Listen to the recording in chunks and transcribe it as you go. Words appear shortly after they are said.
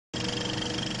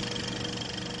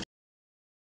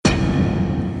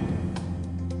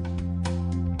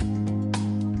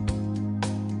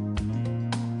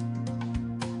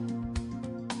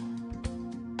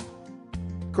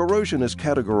Corrosion is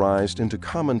categorized into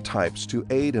common types to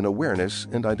aid in awareness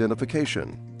and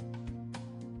identification.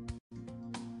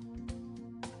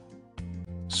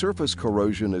 Surface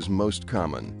corrosion is most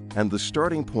common and the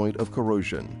starting point of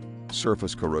corrosion.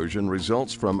 Surface corrosion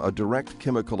results from a direct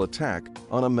chemical attack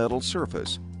on a metal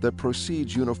surface that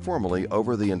proceeds uniformly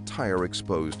over the entire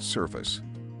exposed surface.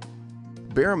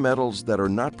 Bare metals that are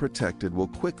not protected will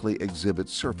quickly exhibit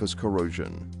surface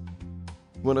corrosion.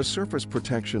 When a surface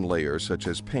protection layer such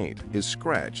as paint is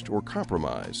scratched or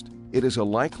compromised, it is a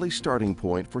likely starting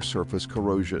point for surface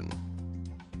corrosion.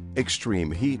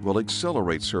 Extreme heat will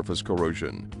accelerate surface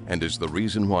corrosion and is the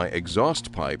reason why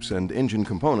exhaust pipes and engine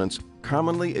components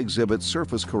commonly exhibit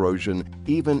surface corrosion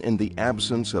even in the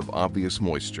absence of obvious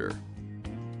moisture.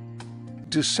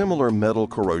 Desimilar metal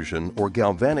corrosion or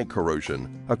galvanic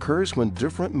corrosion occurs when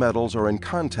different metals are in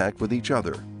contact with each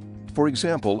other. For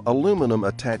example, aluminum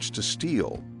attached to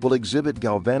steel will exhibit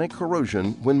galvanic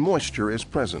corrosion when moisture is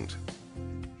present.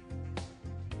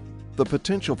 The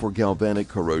potential for galvanic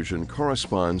corrosion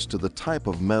corresponds to the type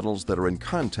of metals that are in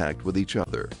contact with each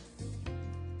other.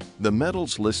 The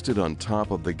metals listed on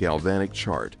top of the galvanic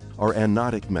chart are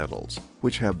anodic metals,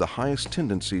 which have the highest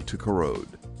tendency to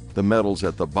corrode. The metals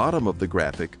at the bottom of the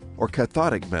graphic are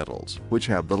cathodic metals, which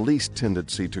have the least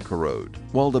tendency to corrode.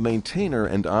 While the maintainer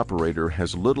and operator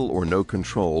has little or no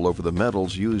control over the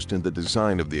metals used in the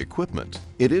design of the equipment,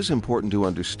 it is important to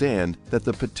understand that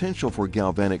the potential for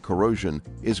galvanic corrosion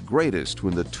is greatest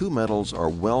when the two metals are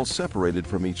well separated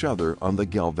from each other on the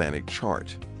galvanic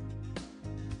chart.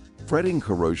 Fretting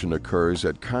corrosion occurs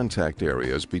at contact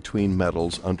areas between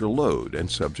metals under load and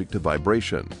subject to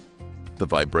vibration. The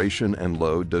vibration and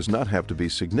load does not have to be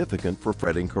significant for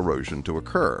fretting corrosion to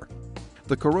occur.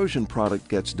 The corrosion product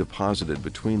gets deposited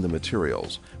between the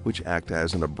materials, which act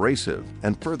as an abrasive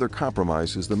and further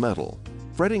compromises the metal.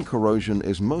 Fretting corrosion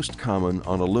is most common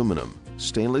on aluminum,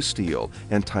 stainless steel,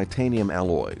 and titanium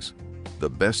alloys. The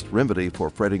best remedy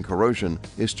for fretting corrosion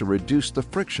is to reduce the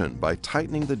friction by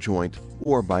tightening the joint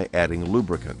or by adding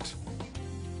lubricant.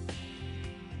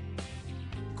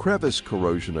 Crevice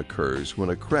corrosion occurs when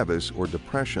a crevice or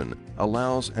depression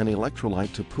allows an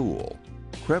electrolyte to pool.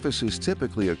 Crevices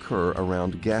typically occur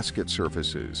around gasket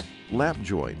surfaces, lap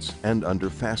joints, and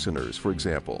under fasteners, for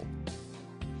example.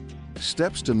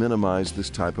 Steps to minimize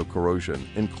this type of corrosion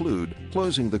include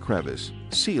closing the crevice,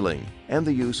 sealing, and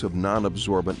the use of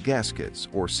non-absorbent gaskets,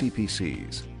 or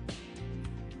CPCs.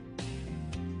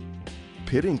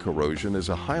 Pitting corrosion is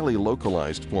a highly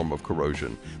localized form of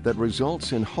corrosion that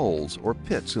results in holes or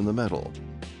pits in the metal.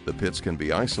 The pits can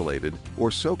be isolated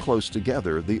or so close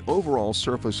together the overall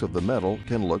surface of the metal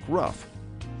can look rough.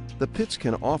 The pits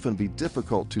can often be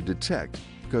difficult to detect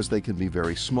because they can be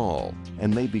very small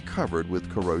and may be covered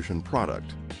with corrosion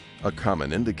product. A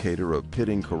common indicator of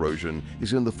pitting corrosion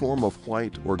is in the form of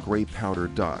white or gray powder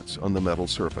dots on the metal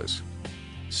surface.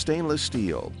 Stainless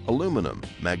steel, aluminum,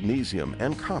 magnesium,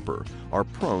 and copper are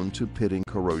prone to pitting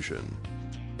corrosion.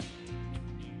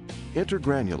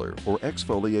 Intergranular or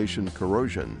exfoliation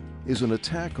corrosion is an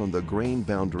attack on the grain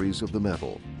boundaries of the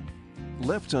metal.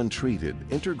 Left untreated,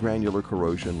 intergranular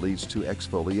corrosion leads to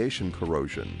exfoliation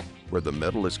corrosion, where the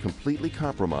metal is completely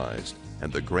compromised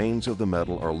and the grains of the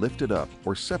metal are lifted up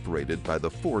or separated by the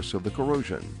force of the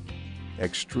corrosion.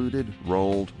 Extruded,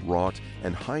 rolled, wrought,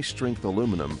 and high-strength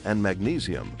aluminum and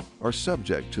magnesium are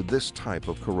subject to this type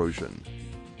of corrosion.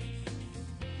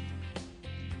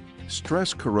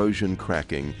 Stress corrosion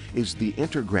cracking is the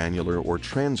intergranular or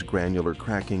transgranular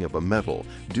cracking of a metal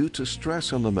due to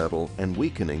stress on the metal and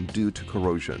weakening due to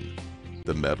corrosion.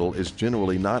 The metal is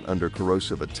generally not under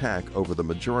corrosive attack over the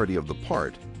majority of the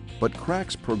part, but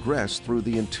cracks progress through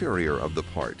the interior of the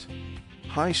part.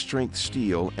 High-strength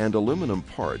steel and aluminum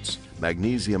parts,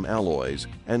 magnesium alloys,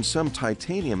 and some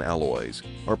titanium alloys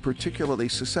are particularly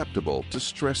susceptible to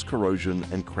stress corrosion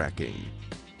and cracking.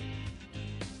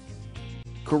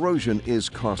 Corrosion is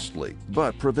costly,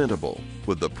 but preventable.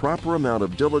 With the proper amount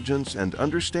of diligence and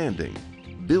understanding,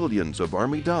 billions of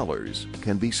Army dollars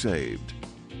can be saved.